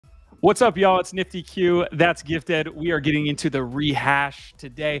What's up, y'all? It's Nifty Q. That's Gifted. We are getting into the rehash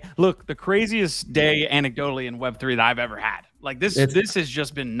today. Look, the craziest day anecdotally in Web3 that I've ever had. Like this has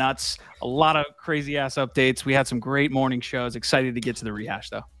just been nuts. A lot of crazy ass updates. We had some great morning shows. Excited to get to the rehash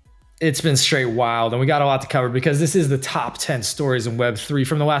though. It's been straight wild, and we got a lot to cover because this is the top 10 stories in Web3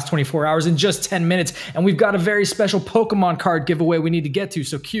 from the last 24 hours in just 10 minutes. And we've got a very special Pokemon card giveaway we need to get to.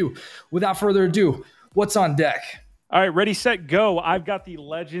 So Q, without further ado, what's on deck? All right, ready, set, go. I've got the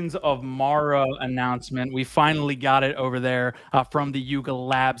Legends of Mara announcement. We finally got it over there from the Yuga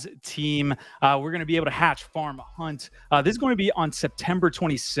Labs team. We're going to be able to hatch, farm, hunt. This is going to be on September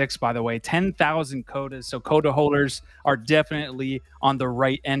 26th, by the way. 10,000 quotas. So quota holders are definitely on the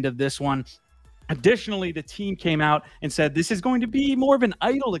right end of this one. Additionally, the team came out and said this is going to be more of an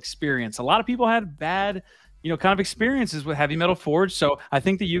idle experience. A lot of people had bad kind of experiences with Heavy Metal Forge. So I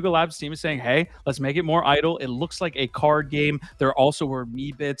think the Yuga Labs team is saying, hey, let's make it more idle. It looks like a card game. There also were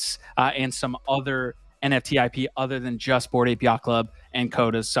Meebits and some other NFT IP other than just Bored Ape Yacht Club and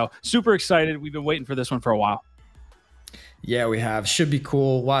Codas. So super excited. We've been waiting for this one for a while. Yeah, we have. Should be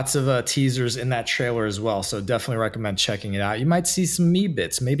cool. Lots of teasers in that trailer as well. So definitely recommend checking it out. You might see some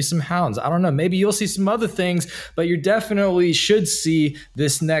Meebits, maybe some Hounds. I don't know. Maybe you'll see some other things, but you definitely should see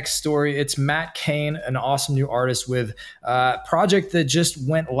this next story. It's Matt Kane, an awesome new artist with a project that just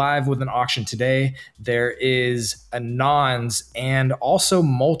went live with an auction today. There is Anons and also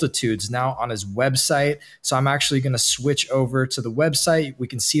Multitudes now on his website. So I'm actually going to switch over to the website. We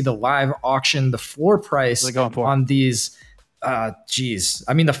can see the live auction, the floor price on these. Geez,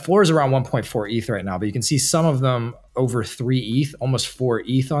 I mean, the floor is around 1.4 ETH right now, but you can see some of them over 3 ETH, almost 4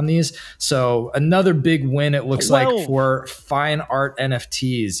 ETH on these. So another big win, it looks like, for fine art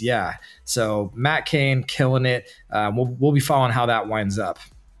NFTs. Yeah. So Matt Kane killing it. We'll be following how that winds up.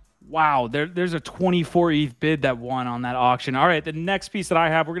 Wow, there's a 24 ETH bid that won on that auction. All right, the next piece that I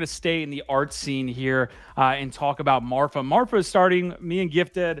have, we're going to stay in the art scene here and talk about Marfa. Marfa is starting. Me and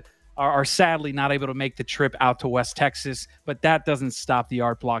Gifted are sadly not able to make the trip out to West Texas, but that doesn't stop the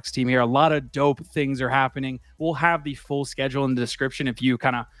ArtBlocks team here. A lot of dope things are happening. We'll have the full schedule in the description if you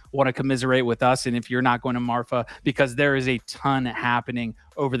kind of want to commiserate with us and if you're not going to Marfa, because there is a ton happening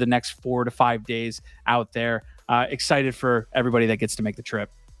over the next 4 to 5 days out there. Excited for everybody that gets to make the trip.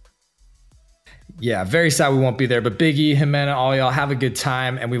 Yeah, very sad we won't be there, but Big E, Jimena, all y'all have a good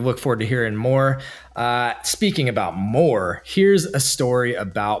time, and we look forward to hearing more. Speaking about more, here's a story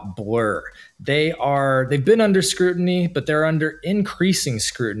about Blur. They've been under scrutiny, but they're under increasing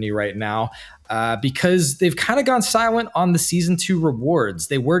scrutiny right now because they've kind of gone silent on the season 2 rewards.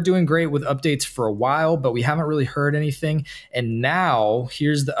 They were doing great with updates for a while, but we haven't really heard anything. And now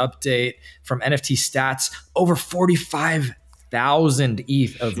here's the update from NFT Stats: over 45,000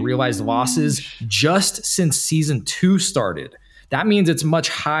 ETH of realized losses just since season 2 started. That means it's much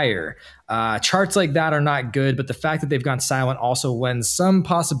higher. Charts like that are not good, but the fact that they've gone silent also lends some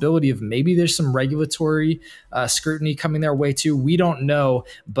possibility of maybe there's some regulatory scrutiny coming their way too. We don't know,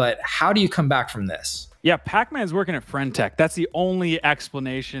 but how do you come back from this? Yeah, Pac-Man's working at Friendtech. That's the only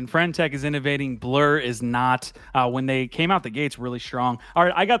explanation. Friendtech is innovating. Blur is not. When they came out the gates really strong. All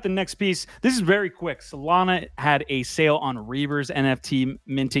right, I got the next piece. This is very quick. Solana had a sale on Reaver's NFT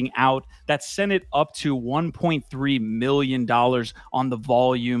minting out that sent it up to $1.3 million on the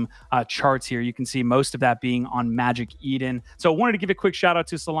volume charts here. You can see most of that being on Magic Eden. So I wanted to give a quick shout out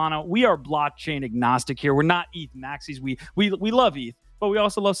to Solana. We are blockchain agnostic here. We're not ETH maxis. We love ETH, but we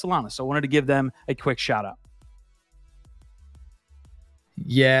also love Solana. So I wanted to give them a quick shout out.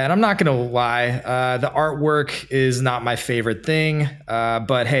 Yeah, and I'm not going to lie. The artwork is not my favorite thing,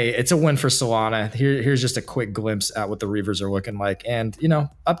 but hey, it's a win for Solana. Here's just a quick glimpse at what the Reavers are looking like, and,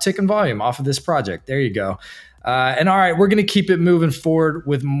 uptick in volume off of this project. There you go. And all right, we're going to keep it moving forward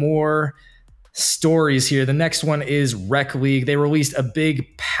with more stories here. The next one is Rec League. They released a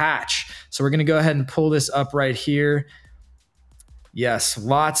big patch. So we're going to go ahead and pull this up right here. Yes,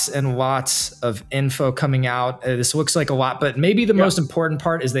 lots and lots of info coming out. This looks like a lot, but maybe the most important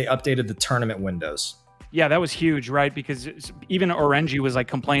part is they updated the tournament windows. Yeah, that was huge, right? Because even Orenji was like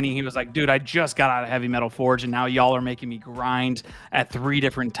complaining. He was like, dude, I just got out of Heavy Metal Forge and now y'all are making me grind at 3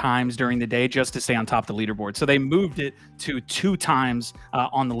 different times during the day just to stay on top of the leaderboard. So they moved it to 2 times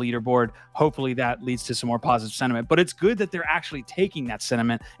on the leaderboard. Hopefully that leads to some more positive sentiment. But it's good that they're actually taking that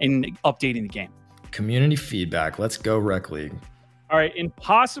sentiment and updating the game. Community feedback. Let's go Rec League. All right, and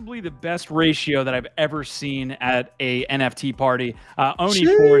possibly the best ratio that I've ever seen at a NFT party. Oni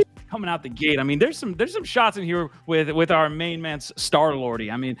Force coming out the gate. I mean, there's some shots in here with our main man Star-Lordy.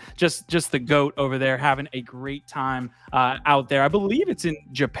 I mean, just the GOAT over there having a great time out there. I believe it's in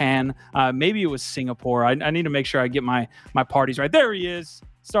Japan. Maybe it was Singapore. I need to make sure I get my parties right. There he is.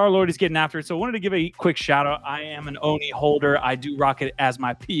 Star-Lord is getting after it. So I wanted to give a quick shout out. I am an Oni holder. I do rock it as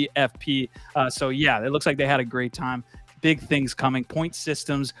my PFP. So yeah, it looks like they had a great time. Big things coming. Point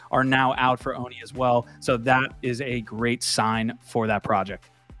systems are now out for Oni as well. So that is a great sign for that project.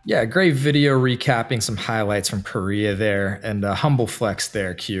 Yeah, great video recapping some highlights from Korea there, and humble flex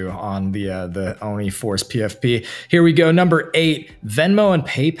there, Q, on the Oni Force PFP. Here we go, number 8, Venmo and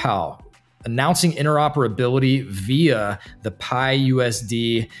PayPal announcing interoperability via the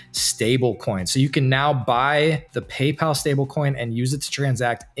PiUSD stablecoin. So you can now buy the PayPal stablecoin and use it to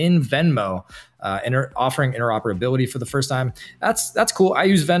transact in Venmo, offering interoperability for the first time. That's cool. I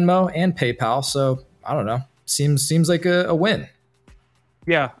use Venmo and PayPal, so I don't know. Seems like a win.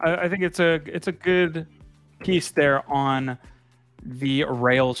 Yeah, I think it's a good piece there on the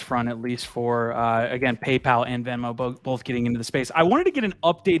Rails front, at least for again, PayPal and Venmo both getting into the space. I wanted to get an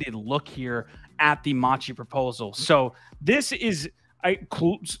updated look here at the Machi proposal. So this is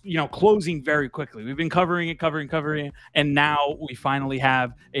closing very quickly. We've been covering it, and now we finally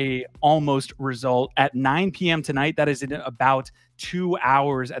have a almost result at 9 p.m. tonight. That is in about 2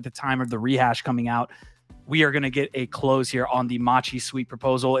 hours at the time of the rehash coming out. We are going to get a close here on the Machi suite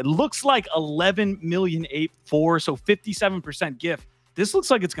proposal. It looks like 11 million Ape 4, so 57% GIF. This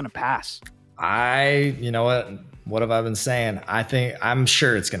looks like it's going to pass. You know what have I been saying? I'm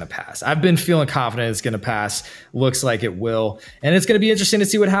sure it's going to pass. I've been feeling confident it's going to pass. Looks like it will. And it's going to be interesting to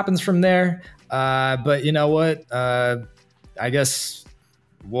see what happens from there. But you know what? I guess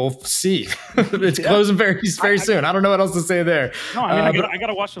we'll see. It's closing very soon. I don't know what else to say there. No, I mean, I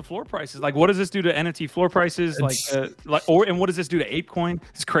gotta watch the floor prices. Like, what does this do to NFT floor prices? And what does this do to Apecoin?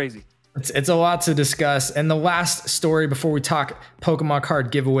 It's crazy. It's a lot to discuss. And the last story before we talk Pokemon card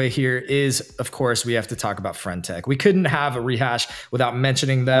giveaway here is, of course, we have to talk about Friendtech. We couldn't have a rehash without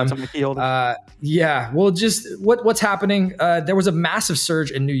mentioning them. Yeah, well, just what's happening? There was a massive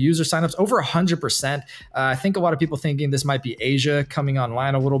surge in new user signups, over 100%. I think a lot of people thinking this might be Asia coming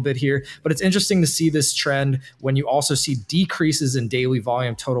online a little bit here, but it's interesting to see this trend when you also see decreases in daily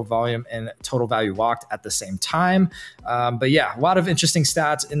volume, and total value locked at the same time. But yeah, a lot of interesting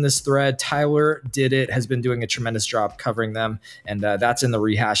stats in this thread. Tyler did it, has been doing a tremendous job covering them, and that's in the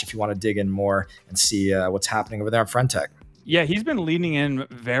rehash if you want to dig in more and see what's happening over there on Friendtech. Yeah, he's been leaning in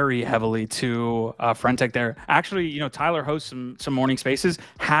very heavily to Friendtech there. Actually, Tyler hosts some morning spaces.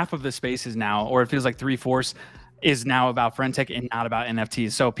 Half of the spaces now, or it feels like 3/4, is now about Friendtech and not about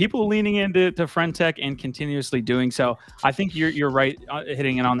NFTs. So people leaning into Friendtech and continuously doing so. I think you're right,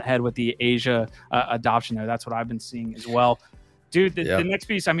 hitting it on the head with the Asia adoption there. That's what I've been seeing as well. Dude, the next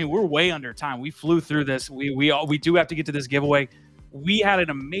piece, I mean, we're way under time. We flew through this. We do have to get to this giveaway. We had an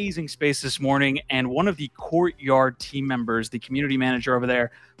amazing space this morning, and one of the Courtyard team members, the community manager over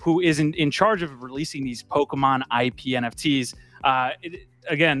there, who is in charge of releasing these Pokemon IP NFTs.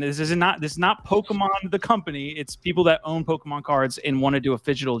 Again, this is not Pokemon the company. It's people that own Pokemon cards and want to do a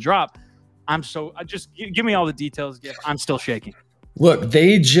digital drop. Just give me all the details, Gif. I'm still shaking. Look,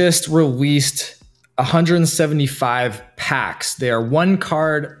 they just released 175 packs. They are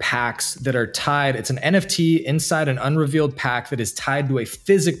 1-card packs that are tied. It's an NFT inside an unrevealed pack that is tied to a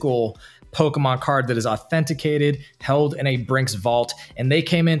physical Pokemon card that is authenticated, held in a Brinks vault. And they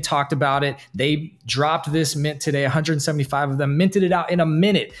came in, talked about it. They dropped this mint today, 175 of them, minted it out in a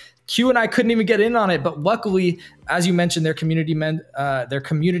minute. Q and I couldn't even get in on it, but luckily, as you mentioned, their community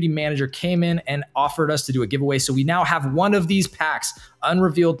manager came in and offered us to do a giveaway. So we now have one of these packs,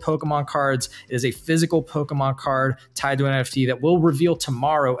 unrevealed Pokemon cards. It is a physical Pokemon card tied to an NFT that will reveal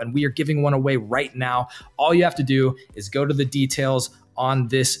tomorrow, and we are giving one away right now. All you have to do is go to the details on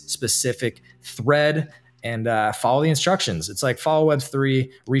this specific thread and follow the instructions. It's like follow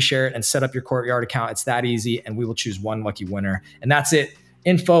Web3, reshare it, and set up your Courtyard account. It's that easy, and we will choose one lucky winner. And that's it.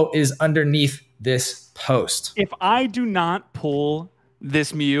 Info is underneath this post. If I do not pull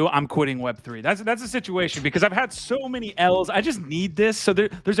this Mew, I'm quitting Web3. That's a situation because I've had so many L's. I just need this. So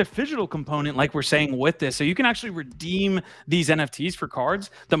there's a physical component, like we're saying, with this. So you can actually redeem these NFTs for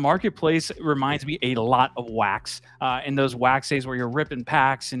cards. The marketplace reminds me a lot of Wax. In those Wax days where you're ripping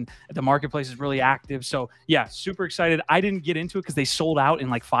packs and the marketplace is really active. So yeah, super excited. I didn't get into it because they sold out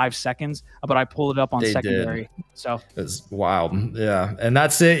in like 5 seconds, but I pulled it up on secondary. So it's wild. Yeah. And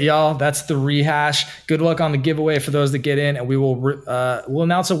that's it, y'all. That's the rehash. Good luck on the giveaway for those that get in, and we will we'll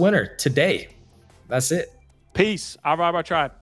announce a winner today. That's it. Peace. Our tribe.